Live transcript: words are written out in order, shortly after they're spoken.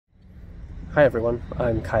Hi everyone,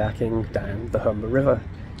 I'm kayaking down the Humber River.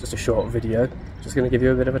 Just a short video, just going to give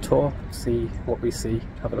you a bit of a tour, see what we see,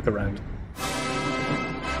 have a look around.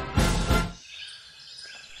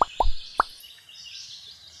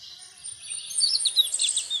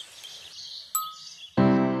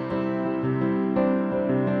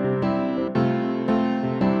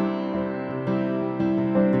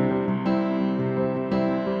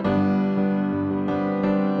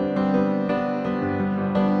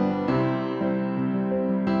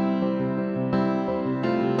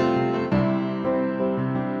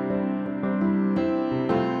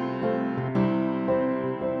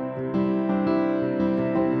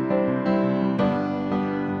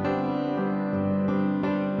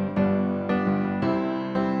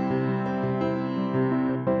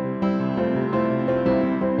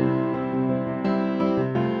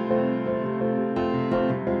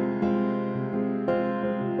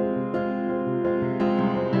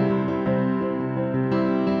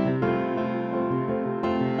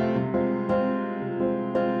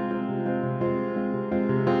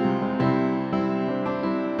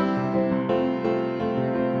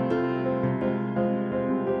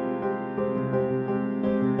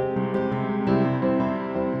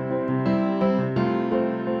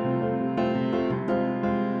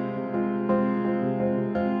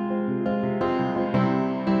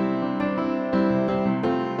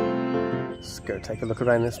 Let's go take a look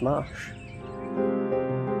around this marsh.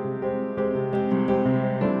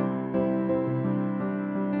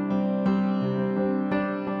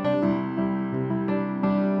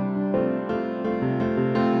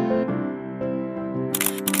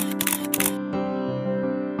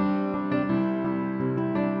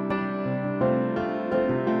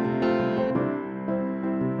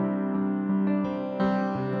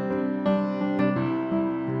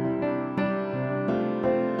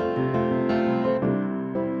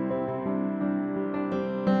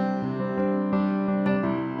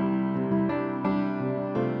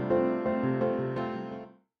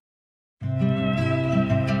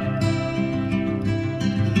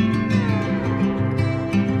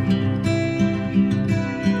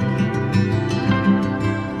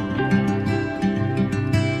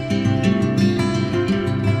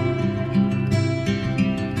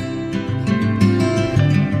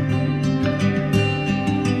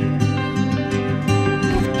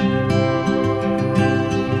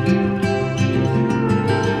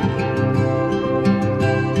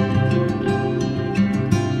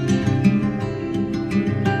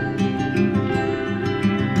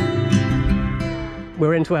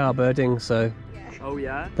 We're into our birding, so oh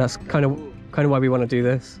yeah, that's kind of why we want to do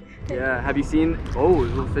this. Yeah, have you seen, oh,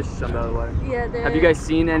 there's little fish jumped out of the water. Yeah, have you guys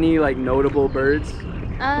seen any like notable birds?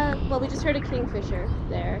 Well, we just heard a kingfisher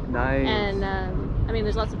there. Nice. And I mean,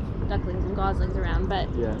 there's lots of ducklings and goslings around, but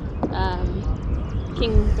yeah,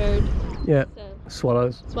 kingbird. Yeah, So,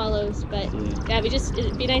 swallows. but yeah,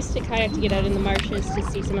 it'd be nice to kayak to get out in the marshes to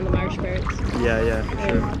see some of the marsh birds. Yeah, for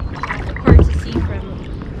sure. Hard to see from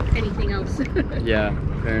anything else. Yeah,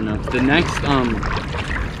 fair enough. The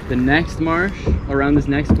next marsh around this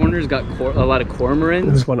next corner has got a lot of cormorants.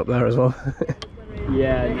 There's one up there as well.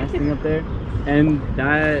 Yeah, nesting up there, and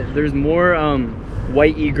there's more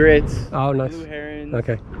white egrets. Oh, nice. Blue herons.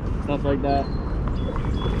 Okay. Stuff like that.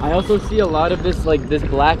 I also see a lot of this this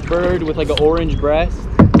black bird with like an orange breast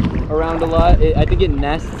around a lot. I think it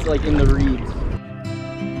nests like in the reeds.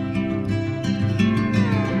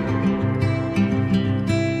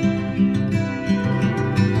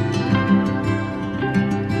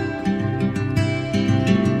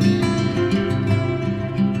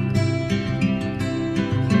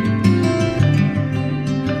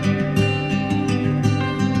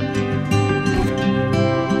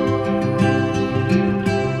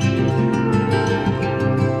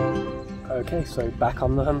 Okay, so back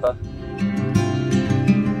on the Humber.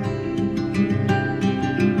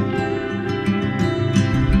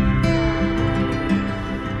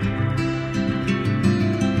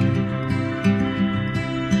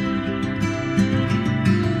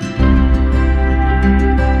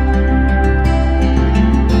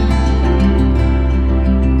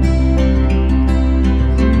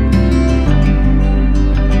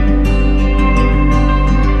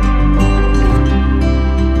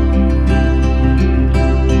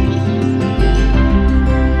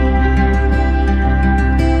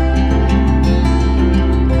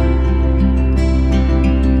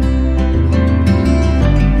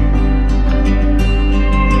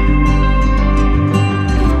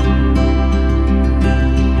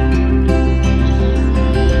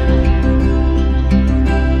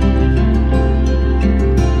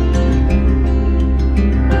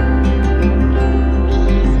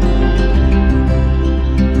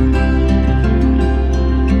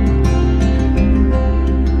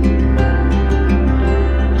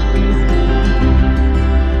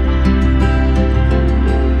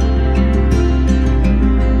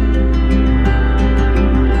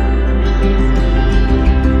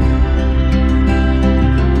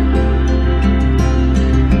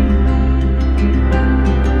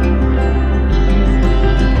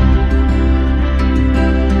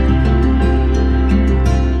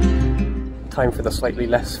 time for the slightly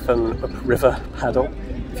less fun upriver paddle.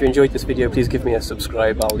 If you enjoyed this video, please give me a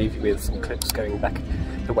subscribe. I'll leave you with some clips going back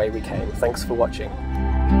the way we came. Thanks for watching.